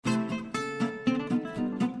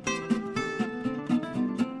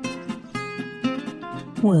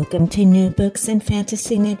Welcome to New Books in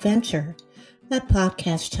Fantasy and Adventure, a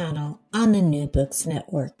podcast channel on the New Books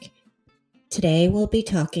Network. Today we'll be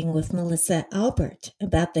talking with Melissa Albert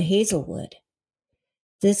about the Hazelwood.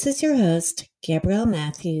 This is your host, Gabrielle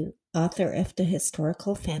Matthew, author of the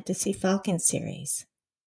historical fantasy Falcon series.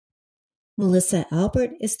 Melissa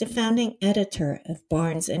Albert is the founding editor of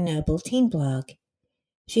Barnes & Noble Teen Blog.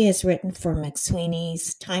 She has written for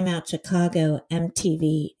McSweeney's, Time Out Chicago,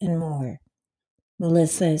 MTV, and more.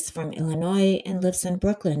 Melissa is from Illinois and lives in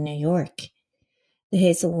Brooklyn, New York. The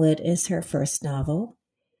Hazelwood is her first novel.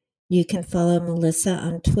 You can follow Melissa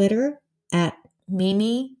on Twitter at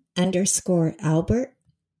Mimi_Albert,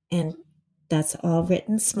 and that's all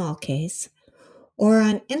written small case, or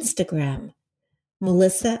on Instagram,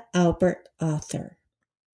 Melissa Albert Author,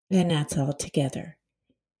 and that's all together.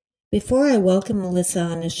 Before I welcome Melissa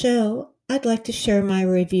on the show, I'd like to share my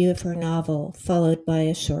review of her novel, followed by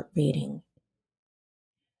a short reading.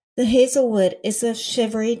 The Hazelwood is a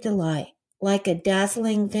shivery delight, like a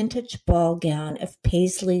dazzling vintage ball gown of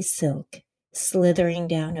paisley silk slithering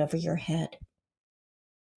down over your head.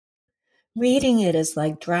 Reading it is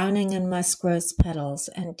like drowning in musk rose petals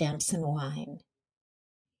and damson wine.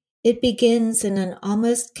 It begins in an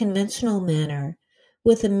almost conventional manner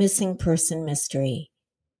with a missing person mystery.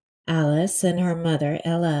 Alice and her mother,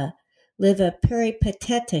 Ella, live a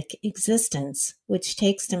peripatetic existence which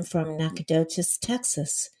takes them from Nacogdoches,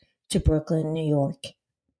 Texas, to Brooklyn, New York.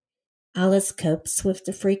 Alice copes with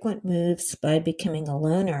the frequent moves by becoming a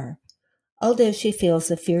loner, although she feels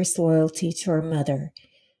a fierce loyalty to her mother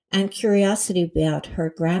and curiosity about her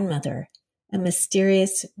grandmother, a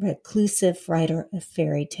mysterious, reclusive writer of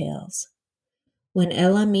fairy tales. When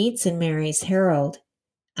Ella meets and marries Harold,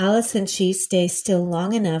 Alice and she stay still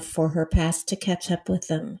long enough for her past to catch up with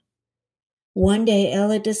them. One day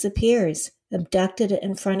Ella disappears, abducted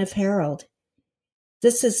in front of Harold.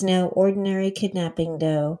 This is no ordinary kidnapping,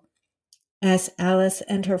 though, as Alice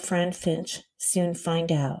and her friend Finch soon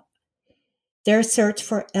find out. Their search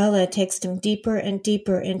for Ella takes them deeper and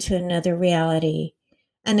deeper into another reality,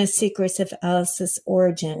 and the secrets of Alice's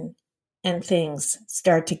origin, and things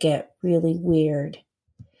start to get really weird.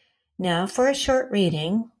 Now for a short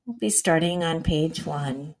reading, we'll be starting on page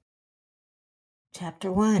 1.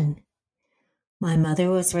 Chapter 1. My mother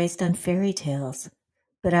was raised on fairy tales,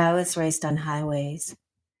 but I was raised on highways.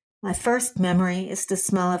 My first memory is the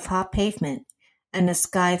smell of hot pavement and the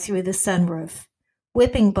sky through the sunroof,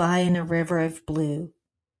 whipping by in a river of blue.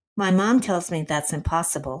 My mom tells me that's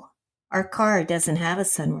impossible. Our car doesn't have a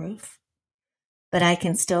sunroof. But I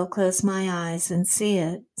can still close my eyes and see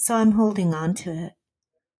it, so I'm holding on to it.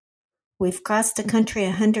 We've crossed the country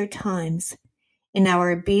 100 times in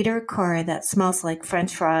our beater car that smells like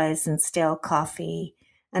French fries and stale coffee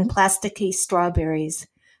and plasticky strawberries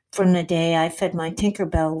from the day I fed my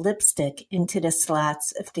Tinkerbell lipstick into the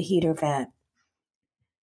slats of the heater vent.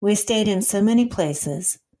 We stayed in so many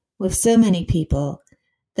places, with so many people,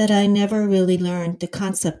 that I never really learned the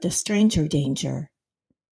concept of stranger danger.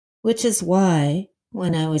 Which is why,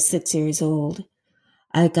 when I was 6 years old,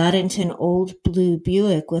 I got into an old blue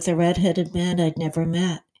Buick with a red-headed man I'd never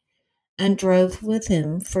met, and drove with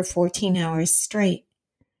him for 14 hours straight,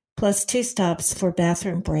 plus 2 stops for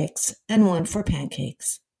bathroom breaks and 1 for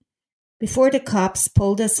pancakes. Before the cops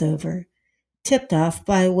pulled us over, tipped off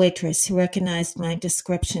by a waitress who recognized my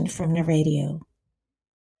description from the radio.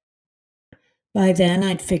 By then,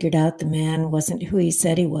 I'd figured out the man wasn't who he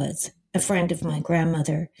said he was, a friend of my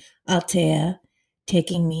grandmother, Altea,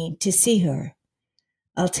 taking me to see her.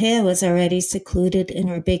 Altea was already secluded in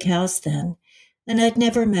her big house then, and I'd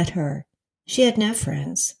never met her. She had no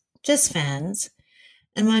friends, just fans,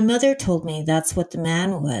 and my mother told me that's what the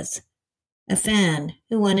man was. A fan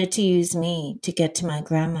who wanted to use me to get to my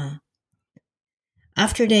grandma.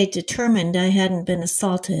 After they determined I hadn't been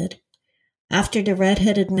assaulted, after the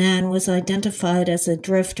red-headed man was identified as a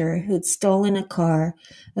drifter who'd stolen a car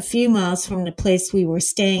a few miles from the place we were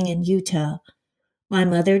staying in Utah, my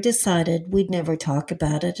mother decided we'd never talk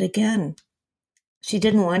about it again. She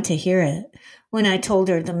didn't want to hear it when I told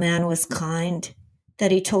her the man was kind,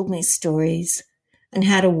 that he told me stories, and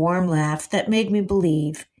had a warm laugh that made me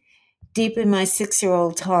believe, deep in my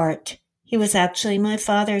 6-year-old heart, he was actually my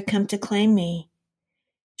father come to claim me.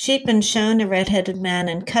 She'd been shown a red-headed man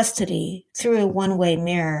in custody through a one-way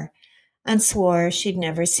mirror and swore she'd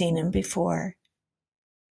never seen him before.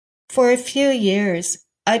 For a few years,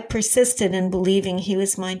 I'd persisted in believing he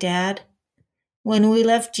was my dad. When we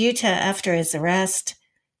left Utah after his arrest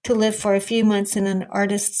to live for a few months in an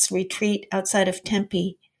artist's retreat outside of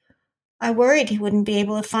Tempe, I worried he wouldn't be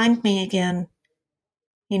able to find me again.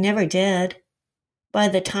 He never did. By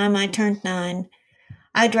the time I turned 9,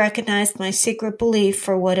 I'd recognized my secret belief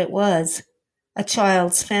for what it was, a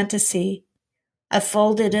child's fantasy. I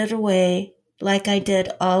folded it away like I did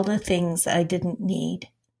all the things I didn't need.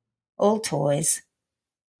 Old toys,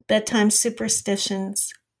 bedtime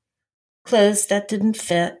superstitions, clothes that didn't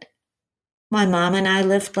fit. My mom and I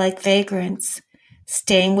lived like vagrants,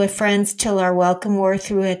 staying with friends till our welcome wore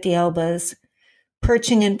through at the elbows,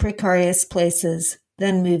 perching in precarious places,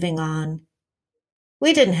 then moving on.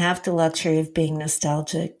 We didn't have the luxury of being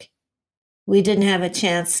nostalgic. We didn't have a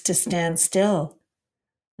chance to stand still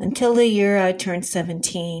until the year I turned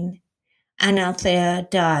 17 and Althea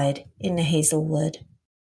died in the Hazelwood.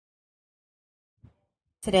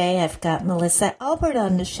 Today I've got Melissa Albert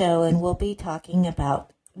on the show, and we'll be talking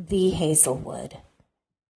about The Hazelwood.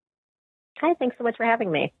 Hi, thanks so much for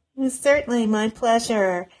having me. Certainly, my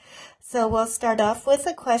pleasure. So we'll start off with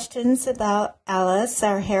the questions about Alice,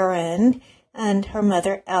 our heroine, and her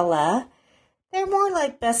mother, Ella. They're more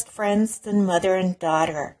like best friends than mother and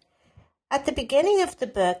daughter. At the beginning of the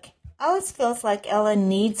book, Alice feels like Ella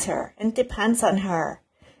needs her and depends on her.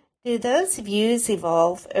 Do those views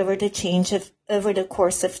evolve over the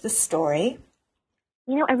course of the story?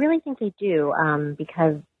 I really think they do,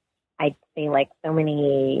 because I'd say like so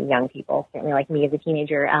many young people, certainly like me as a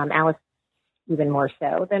teenager, Alice, even more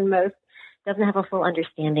so than most, doesn't have a full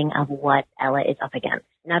understanding of what Ella is up against.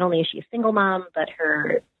 Not only is she a single mom, but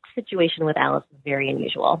her situation with Alice is very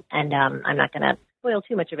unusual. And I'm not going to spoil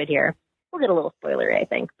too much of it here. We'll get a little spoilery, I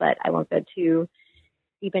think, but I won't go too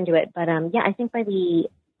deep into it. But I think by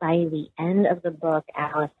the end of the book,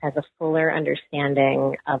 Alice has a fuller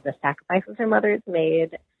understanding of the sacrifices her mother has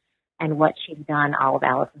made and what she's done all of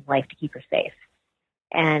Alice's life to keep her safe.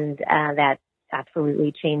 And that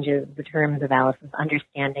absolutely changes the terms of Alice's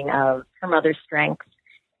understanding of her mother's strengths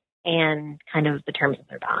and kind of the terms of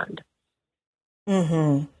their bond.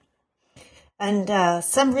 Mm-hmm. And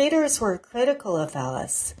some readers were critical of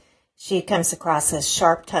Alice. She comes across as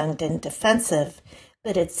sharp-tongued and defensive,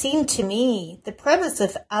 but it seemed to me the premise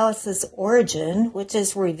of Alice's origin, which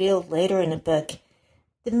is revealed later in the book,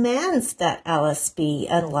 demands that Alice be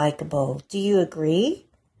unlikable. Do you agree?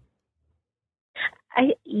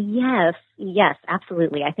 Yes,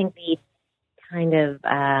 absolutely. I think the kind of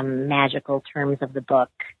magical terms of the book,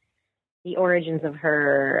 the origins of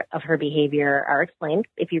her behavior are explained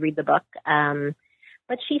if you read the book.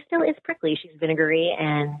 But she still is prickly. She's vinegary,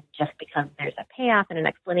 and just because there's a payoff and an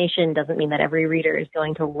explanation doesn't mean that every reader is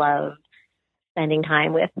going to love spending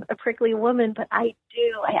time with a prickly woman. But I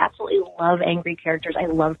do. I absolutely love angry characters. I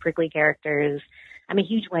love prickly characters. I'm a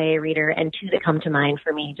huge YA reader, and two that come to mind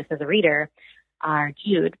for me just as a reader are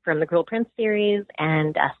Jude from the Cruel Prince series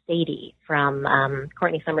and Sadie from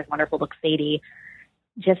Courtney Summers' wonderful book Sadie.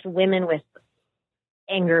 Just women with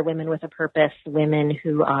anger, women with a purpose, women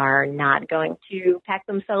who are not going to pack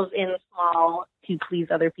themselves in small to please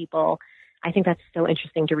other people. I think that's so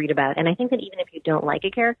interesting to read about. And I think that even if you don't like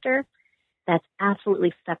a character, that's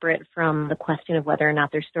absolutely separate from the question of whether or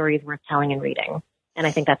not their story is worth telling and reading. And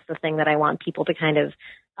I think that's the thing that I want people to kind of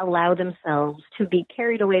allow themselves to be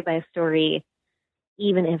carried away by a story,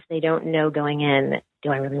 even if they don't know going in, do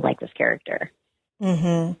I really like this character?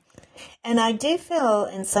 Mm-hmm. And I do feel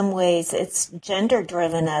in some ways it's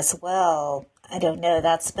gender-driven as well. I don't know,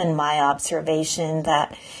 that's been my observation,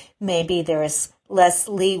 that maybe there's less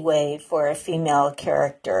leeway for a female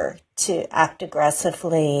character to act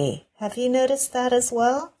aggressively. Have you noticed that as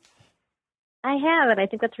well? I have, and I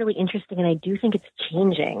think that's really interesting, and I do think it's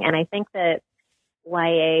changing. And I think that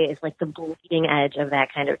YA is like the bleeding edge of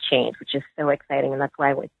that kind of change, which is so exciting. And that's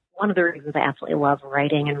why one of the reasons I absolutely love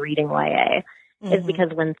writing and reading YA is because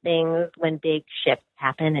when big shifts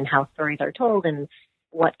happen in how stories are told and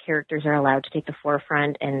what characters are allowed to take the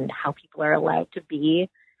forefront and how people are allowed to be,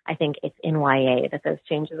 I think it's in YA that those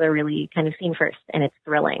changes are really kind of seen first, and it's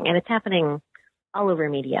thrilling. And it's happening all over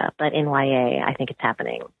media, but in YA, I think it's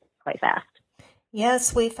happening quite fast.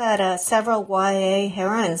 Yes, we've had several YA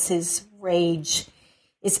heroines whose rage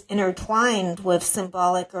is intertwined with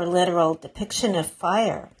symbolic or literal depiction of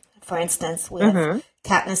fire. For instance, with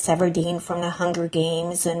Katniss Everdeen from the Hunger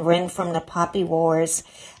Games and Rin from the Poppy Wars.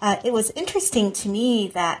 It was interesting to me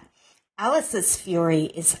that Alice's fury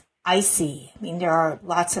is icy. I mean, there are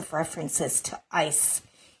lots of references to ice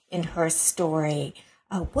in her story.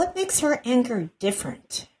 What makes her anger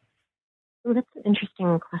different? Well, that's an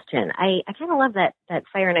interesting question. I kind of love that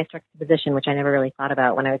fire and ice juxtaposition, which I never really thought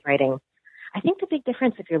about when I was writing. I think the big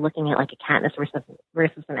difference, if you're looking at like a Katniss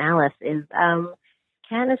versus an Alice, is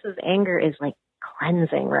Katniss's anger is like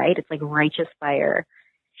cleansing, right? It's like righteous fire.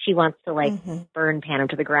 She wants to burn Panem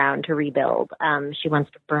to the ground to rebuild. She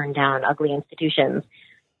wants to burn down ugly institutions.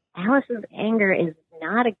 Alice's anger is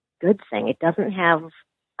not a good thing. It doesn't have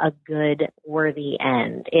a good, worthy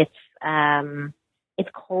end. It's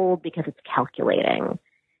cold because it's calculating.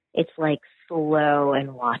 It's like slow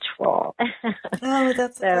and watchful. Oh,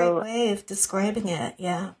 that's a great way of describing it.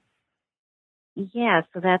 Yeah. Yeah.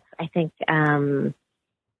 So that's, I think,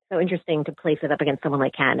 so interesting to place it up against someone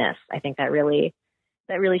like Katniss. I think that really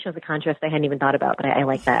shows a contrast I hadn't even thought about, but I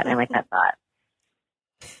like that. I like that thought.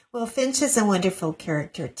 Well, Finch is a wonderful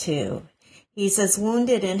character, too. He's as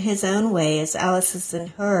wounded in his own way as Alice is in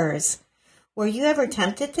hers. Were you ever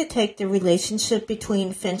tempted to take the relationship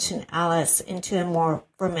between Finch and Alice into a more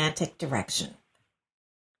romantic direction?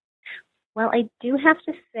 Well, I do have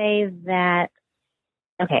to say that,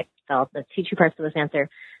 okay, so the two parts of this answer.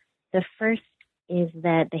 The first is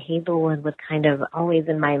that the Hazelwood was kind of always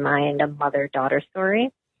in my mind a mother-daughter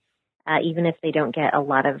story. Even if they don't get a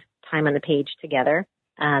lot of time on the page together,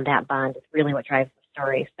 that bond is really what drives the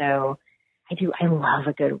story. So I love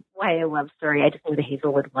a good YA love story. I just knew the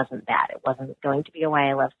Hazelwood wasn't that. It wasn't going to be a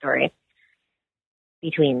YA love story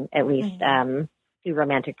between at least two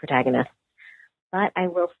romantic protagonists. But I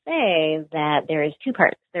will say that there is two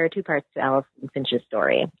parts. There are two parts to Alice and Finch's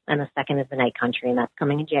story, and the second is The Night Country, and that's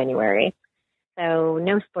coming in January. So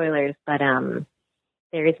no spoilers, but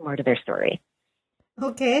there is more to their story.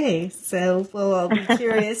 Okay, so I'll be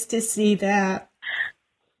curious to see that.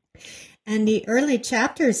 And the early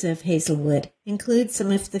chapters of Hazelwood include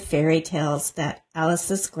some of the fairy tales that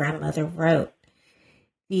Alice's grandmother wrote.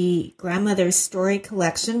 The grandmother's story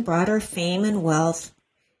collection brought her fame and wealth,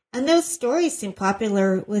 and those stories seem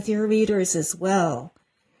popular with your readers as well.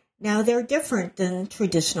 Now, they're different than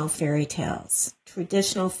traditional fairy tales.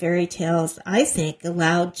 Traditional fairy tales, I think,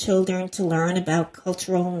 allowed children to learn about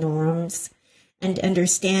cultural norms and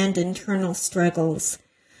understand internal struggles.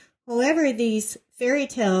 However, these fairy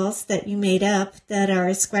tales that you made up that are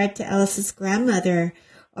ascribed to Alice's grandmother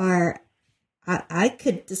I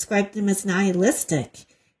could describe them as nihilistic.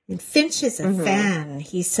 And Finch is a fan.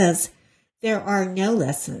 He says, there are no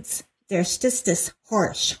lessons. There's just this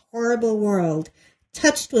harsh, horrible world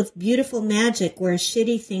touched with beautiful magic where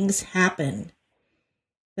shitty things happen.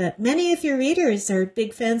 But many of your readers are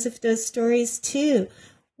big fans of those stories too.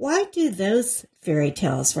 Why do those fairy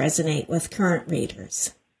tales resonate with current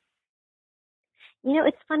readers? You know,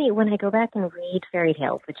 it's funny, when I go back and read fairy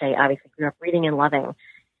tales, which I obviously grew up reading and loving,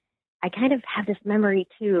 I kind of have this memory,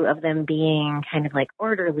 too, of them being kind of like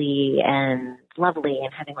orderly and lovely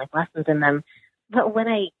and having like lessons in them. But when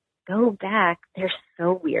I go back, they're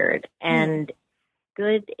so weird, and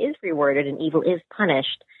good is rewarded and evil is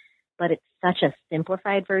punished. But it's such a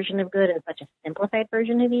simplified version of good and such a simplified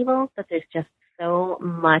version of evil that there's just so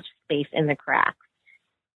much space in the cracks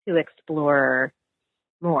to explore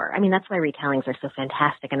more. I mean, that's why retellings are so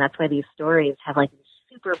fantastic, and that's why these stories have like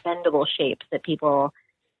super bendable shapes that people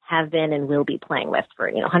have been and will be playing with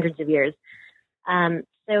for, hundreds of years.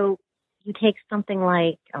 So you take something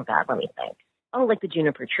like, oh God, let me think. Oh, like the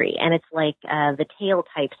juniper tree, and it's like the tail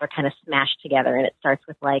types are kind of smashed together, and it starts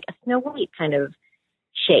with like a Snow White kind of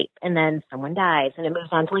shape, and then someone dies, and it moves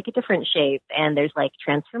on to like a different shape, and there's like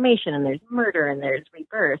transformation, and there's murder, and there's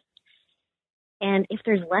rebirth. And if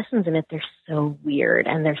there's lessons in it, they're so weird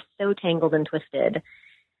and they're so tangled and twisted.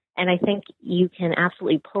 And I think you can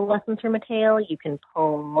absolutely pull lessons from a tale. You can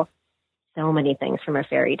pull so many things from a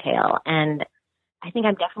fairy tale. And I think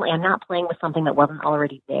I'm not playing with something that wasn't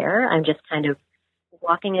already there. I'm just kind of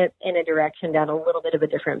walking it in a direction down a little bit of a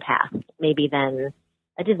different path, maybe than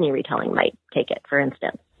a Disney retelling might take it, for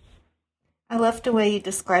instance. I love the way you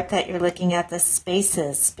describe that. You're looking at the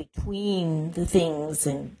spaces between the things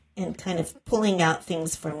and kind of pulling out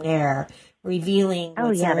things from there, revealing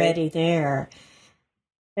what's already there.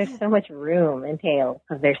 There's so much room in tales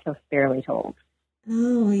because they're so sparely told.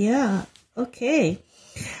 Oh, yeah. Okay.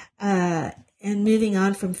 And moving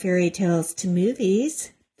on from fairy tales to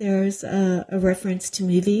movies, there's a reference to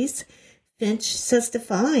movies. Finch says the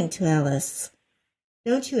following to Alice.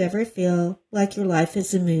 Don't you ever feel like your life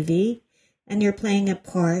is a movie and you're playing a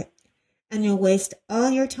part, and you'll waste all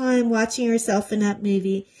your time watching yourself in that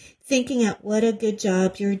movie, thinking at what a good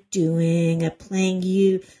job you're doing at playing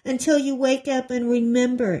you, until you wake up and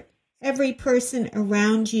remember every person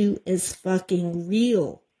around you is fucking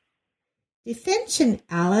real. Do Finch and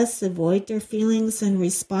Alice avoid their feelings and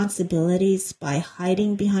responsibilities by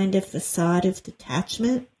hiding behind a facade of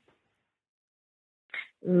detachment?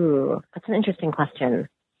 Ooh, that's an interesting question.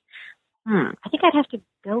 I think I'd have to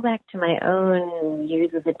go back to my own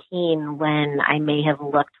years as a teen when I may have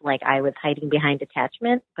looked like I was hiding behind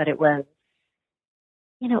detachment, but it was,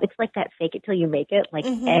 it's like that fake it till you make it. Like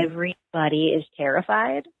everybody is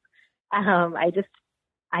terrified. I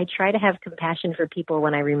I try to have compassion for people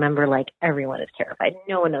when I remember, like, everyone is terrified.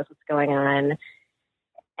 No one knows what's going on.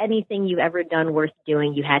 Anything you've ever done worth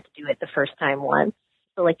doing, you had to do it the first time once.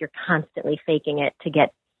 So, like, you're constantly faking it to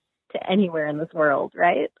get to anywhere in this world,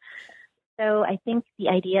 right? So I think the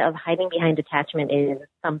idea of hiding behind detachment is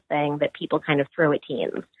something that people kind of throw at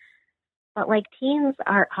teens. But, like, teens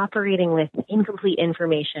are operating with incomplete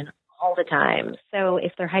information all the time. So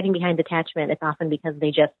if they're hiding behind detachment, it's often because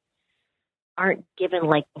they just aren't given,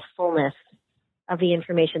 like, the fullness of the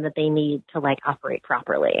information that they need to, like, operate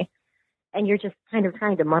properly. And you're just kind of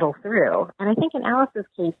trying to muddle through. And I think in Alice's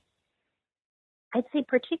case, I'd say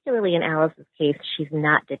particularly in Alice's case, she's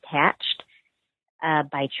not detached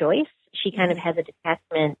by choice. She kind of has a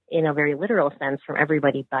detachment in a very literal sense from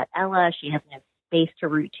everybody but Ella. She has no space to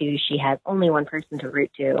root to. She has only one person to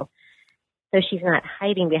root to. So she's not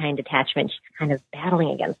hiding behind detachment. She's kind of battling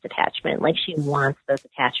against detachment. Like, she wants those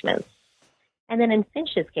attachments. And then in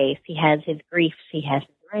Finch's case, he has his griefs, he has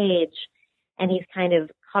his rage, and he's kind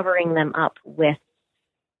of covering them up with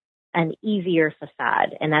an easier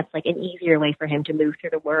facade. And that's, like, an easier way for him to move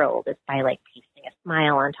through the world is by, like, pasting a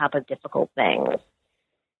smile on top of difficult things.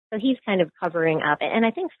 So he's kind of covering up. And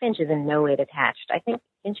I think Finch is in no way detached. I think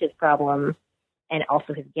Finch's problem, and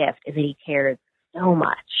also his gift, is that he cares so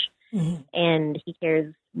much. Mm-hmm. And he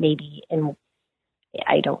cares maybe, and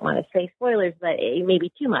I don't want to say spoilers, but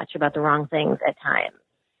maybe too much about the wrong things at times.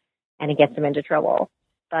 And it gets him into trouble.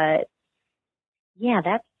 But yeah,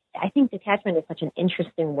 I think detachment is such an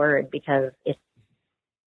interesting word because it's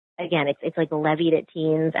like levied at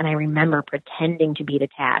teens. And I remember pretending to be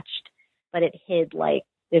detached, but it hid, like,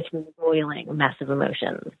 this roiling mess of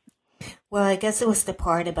emotions. Well, I guess it was the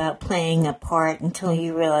part about playing a part until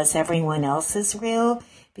you realize everyone else is real,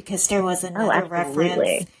 because there was another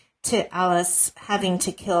reference to Alice having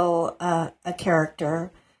to kill a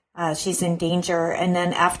character. She's in danger, and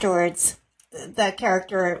then afterwards, that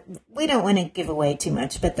character, we don't want to give away too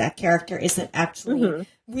much, but that character isn't actually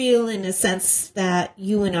real in the sense that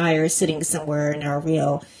you and I are sitting somewhere and are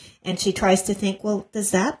real. And she tries to think, well,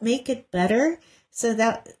 does that make it better? So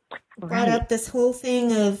that brought up this whole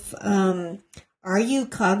thing of, are you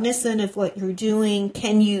cognizant of what you're doing?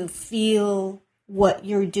 Can you feel what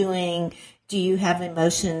you're doing? Do you have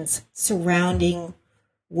emotions surrounding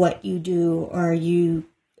what you do? Are you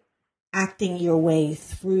acting your way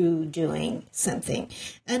through doing something?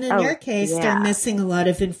 And in their case, they're missing a lot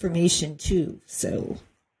of information too. So.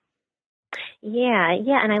 Yeah.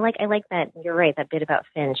 And I like that. You're right. That bit about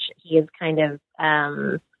Finch. He is kind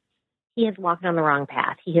of, he has walked on the wrong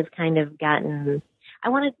path. He has kind of gotten, I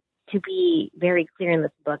wanted to be very clear in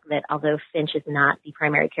this book that although Finch is not the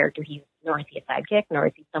primary character, nor is he a sidekick, nor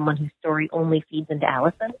is he someone whose story only feeds into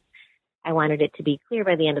Allison. I wanted it to be clear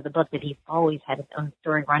by the end of the book that he's always had his own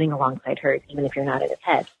story running alongside hers, even if you're not in his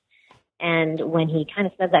head. And when he kind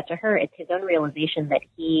of said that to her, it's his own realization that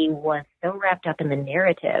he was so wrapped up in the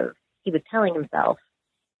narrative, he was telling himself,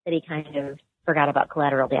 that he kind of forgot about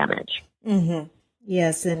collateral damage. Mm-hmm.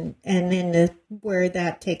 Yes, and in where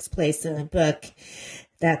that takes place in the book,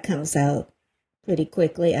 that comes out pretty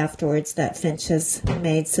quickly afterwards, that Finch has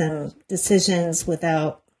made some decisions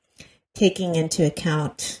without taking into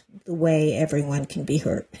account the way everyone can be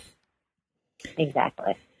hurt.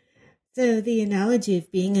 Exactly. So the analogy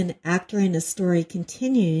of being an actor in a story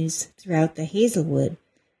continues throughout the Hazelwood.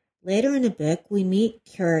 Later in the book, we meet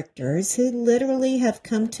characters who literally have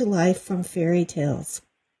come to life from fairy tales.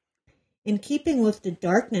 In keeping with the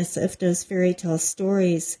darkness of those fairy tale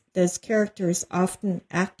stories, those characters often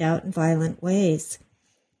act out in violent ways.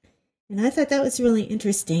 And I thought that was really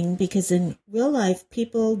interesting because in real life,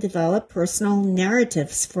 people develop personal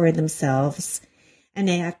narratives for themselves and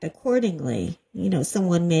they act accordingly. You know,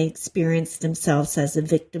 someone may experience themselves as a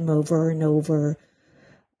victim over and over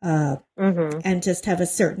and just have a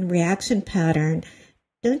certain reaction pattern.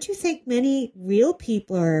 Don't you think many real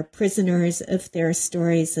people are prisoners of their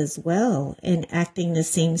stories as well and acting the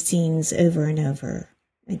same scenes over and over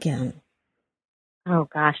again? Oh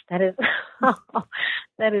gosh, that is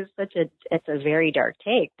it's a very dark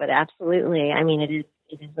take, but absolutely. I mean, it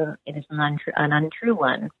is an untrue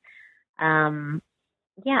one.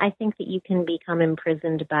 Yeah, I think that you can become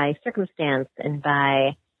imprisoned by circumstance and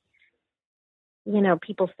by, you know,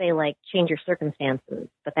 people say, like, change your circumstances,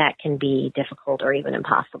 but that can be difficult or even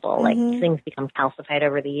impossible. Like, things become calcified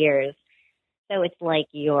over the years. So it's like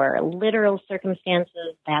your literal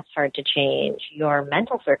circumstances, that's hard to change. Your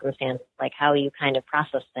mental circumstances, like how you kind of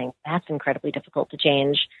process things, that's incredibly difficult to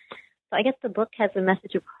change. So I guess the book has a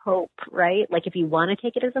message of hope, right? Like, if you want to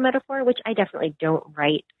take it as a metaphor, which I definitely don't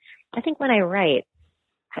write. I think when I write,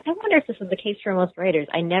 I wonder if this is the case for most writers.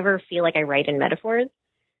 I never feel like I write in metaphors.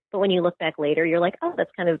 But when you look back later, you're like, oh,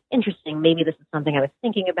 that's kind of interesting. Maybe this is something I was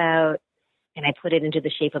thinking about, and I put it into the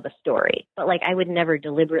shape of a story. But like, I would never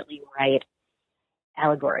deliberately write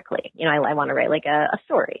allegorically. You know, I want to write like a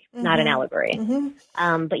story, not an allegory.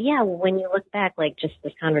 But yeah, when you look back, like just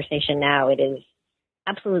this conversation now, it is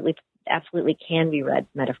absolutely can be read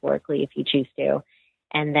metaphorically if you choose to.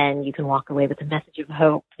 And then you can walk away with a message of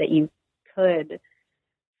hope that you could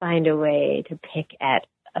find a way to pick at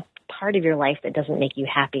a part of your life that doesn't make you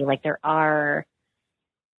happy. Like there are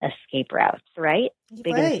escape routes, right?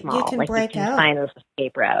 Big and small. You can like break you can out. find those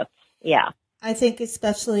escape routes. Yeah. I think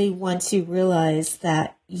especially once you realize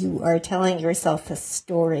that you are telling yourself a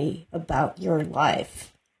story about your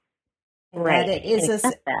life. And right. That it is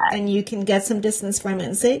and you can get some distance from it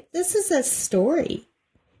and say, this is a story.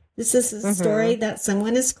 This is a story that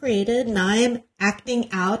someone has created, and I am acting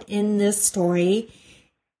out in this story,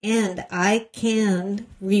 and I can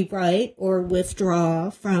rewrite or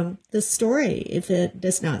withdraw from the story if it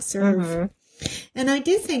does not serve. And I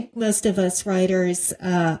do think most of us writers,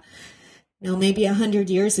 maybe 100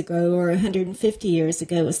 years ago or 150 years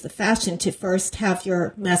ago was the fashion to first have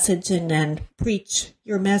your message and then preach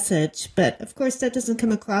your message. But of course, that doesn't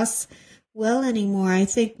come across well anymore. I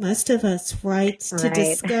think most of us write to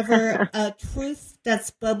discover a truth that's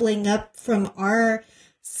bubbling up from our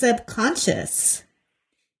subconscious.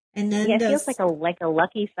 And then it feels like a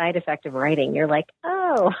lucky side effect of writing. You're like,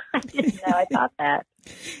 oh, I didn't know I thought that.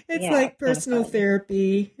 It's like personal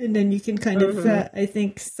therapy, and then you can kind of, I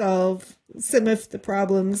think, solve some of the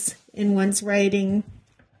problems in one's writing.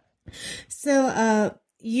 So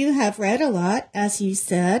you have read a lot, as you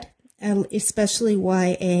said, especially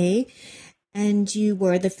YA, and you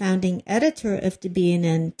were the founding editor of the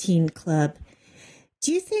B&N Teen Club.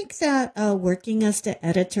 Do you think that working as the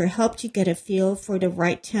editor helped you get a feel for the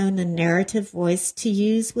right tone and narrative voice to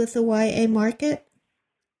use with the YA market?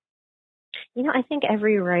 You know, I think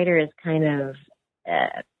every writer is kind of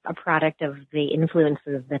a product of the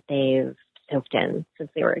influences that they've soaked in since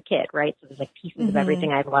they were a kid, right? So there's like pieces of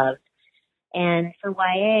everything I've loved. And for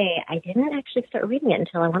YA, I didn't actually start reading it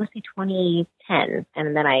until I want to say 2010.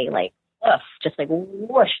 And then I just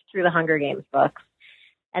whooshed through the Hunger Games books.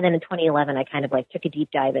 And then in 2011, I kind of took a deep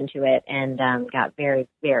dive into it and got very,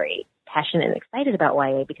 very passionate and excited about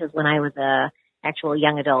YA because when I was a actual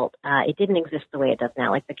young adult, it didn't exist the way it does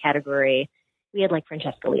now. Like the category, we had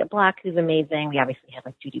Francesca Leah Block, who's amazing. We obviously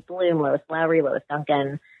had Judy Blume, Lois Lowry, Lois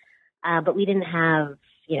Duncan. But we didn't have,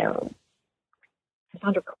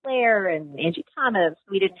 Cassandra Clare and Angie Thomas.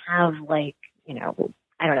 We didn't have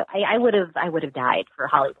I don't know. I would have died for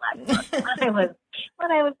Holly Black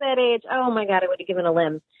when I was that age. Oh my God, I would have given a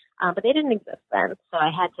limb. But they didn't exist then, so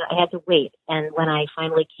I had to wait. And when I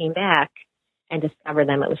finally came back and discovered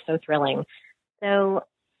them, it was so thrilling. So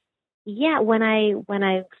yeah, when I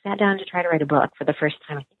sat down to try to write a book for the first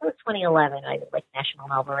time, I think it was 2011. I did National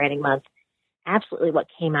Novel Writing Month. Absolutely, what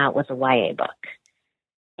came out was a YA book,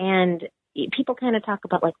 and people kind of talk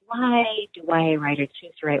about why do YA writers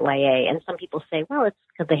choose to write YA? And some people say, well, it's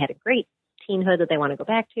because they had a great teenhood that they want to go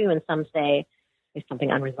back to. And some say there's something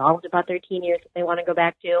unresolved about their teen years that they want to go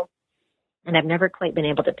back to. And I've never quite been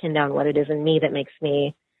able to pin down what it is in me that makes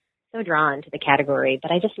me so drawn to the category.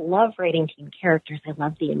 But I just love writing teen characters. I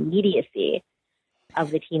love the immediacy of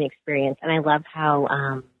the teen experience. And I love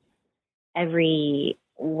how every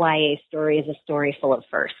YA story is a story full of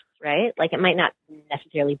firsts. Right? It might not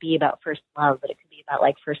necessarily be about first love, but it could be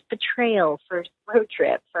about first betrayal, first road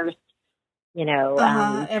trip, first,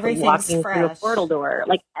 everything's walking fresh through a portal door.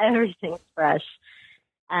 Everything's fresh.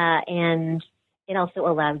 And it also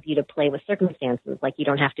allows you to play with circumstances. You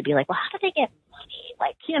don't have to be well, how do they get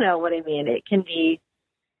money? You know what I mean? It can be,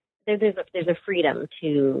 there's a freedom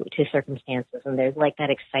to circumstances. And there's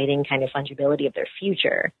that exciting kind of fungibility of their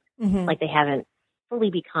future. They haven't fully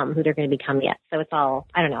become who they're going to become yet. So it's all,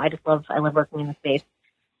 I don't know. I love working in the space.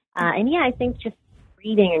 And yeah, I think just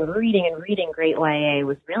reading great YA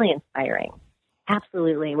was really inspiring.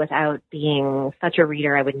 Absolutely. Without being such a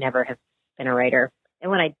reader, I would never have been a writer. And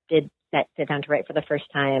when I did sit down to write for the first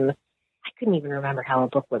time, I couldn't even remember how a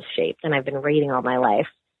book was shaped. And I've been reading all my life.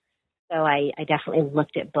 So I definitely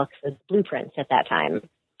looked at books as blueprints at that time.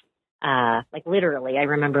 Literally, I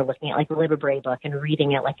remember looking at the Libba Bray book and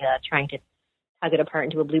reading it trying to tug it apart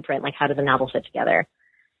into a blueprint, how does a novel fit together?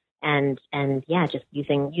 And yeah, just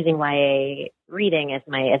using YA reading as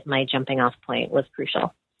my jumping off point was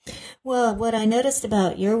crucial. Well, what I noticed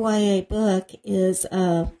about your YA book is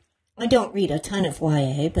I don't read a ton of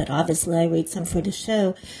YA, but obviously I read some for the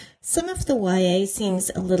show. Some of the YA seems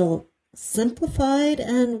a little simplified,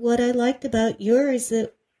 and what I liked about yours,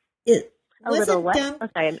 it A little what?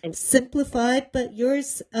 Simplified, but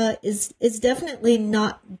yours is definitely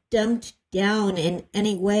not dumbed down in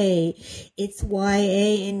any way. It's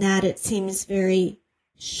YA in that it seems very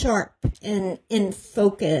sharp and in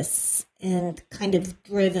focus and kind of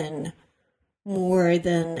driven more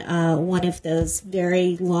than one of those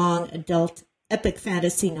very long adult epic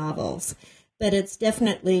fantasy novels. But it's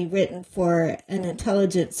definitely written for an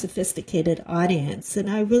intelligent, sophisticated audience, and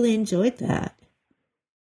I really enjoyed that.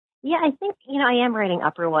 Yeah, I think, I am writing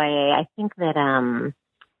upper YA. I think that,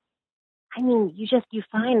 you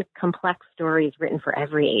find complex stories written for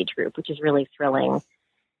every age group, which is really thrilling.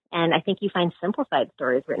 And I think you find simplified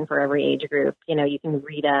stories written for every age group. You can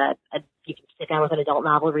read you can sit down with an adult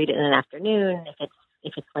novel, read it in an afternoon if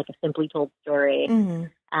it's like a simply told story.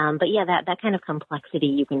 Mm-hmm. But yeah, that kind of complexity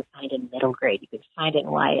you can find in middle grade. You can find it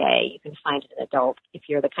in YA. You can find it in adult if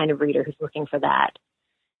you're the kind of reader who's looking for that.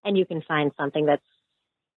 And you can find something that's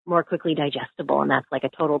more quickly digestible, and that's like a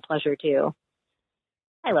total pleasure too.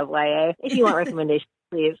 I love YA. If you want recommendations,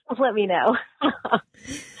 please let me know.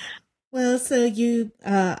 Well, so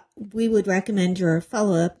we would recommend your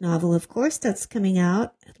follow-up novel, of course, that's coming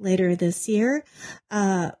out later this year.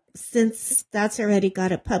 Since that's already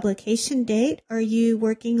got a publication date, are you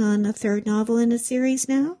working on a third novel in a series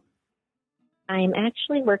now? I'm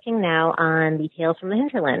actually working now on the Tales from the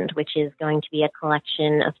Hinterland, which is going to be a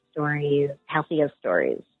collection of stories, Halcyon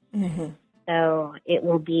stories. Mm-hmm. So it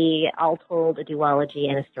will be all told a duology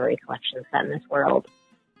and a story collection set in this world.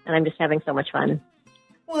 And I'm just having so much fun.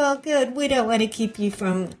 Well, good. We don't want to keep you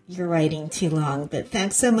from your writing too long, but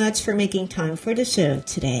thanks so much for making time for the show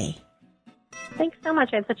today. Thanks so much.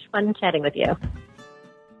 I had such fun chatting with you.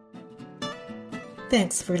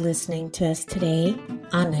 Thanks for listening to us today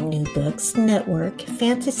on the New Books Network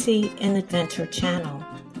Fantasy and Adventure Channel.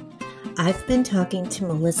 I've been talking to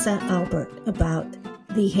Melissa Albert about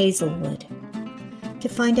The Hazelwood. To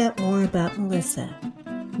find out more about Melissa,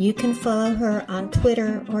 you can follow her on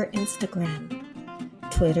Twitter or Instagram.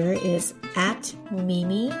 Twitter is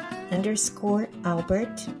 @Mimi_Albert.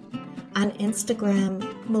 On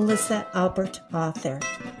Instagram, Melissa Albert Author.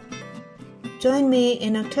 Join me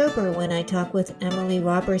in October when I talk with Emily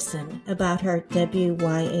Robertson about her debut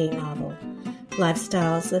YA novel,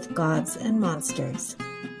 Lifestyles of Gods and Monsters.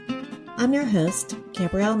 I'm your host,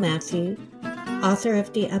 Gabrielle Matthew, author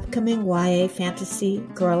of the upcoming YA fantasy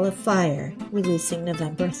Girl of Fire, releasing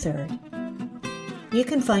November 3rd. You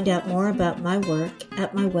can find out more about my work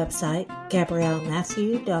at my website,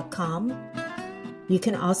 GabrielleMatthew.com. You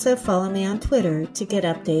can also follow me on Twitter to get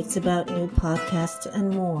updates about new podcasts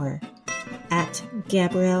and more,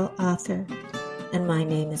 @Gabrielle Author. And my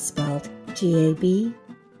name is spelled Gabrielle,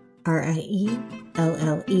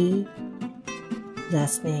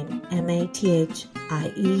 last name Mathieu.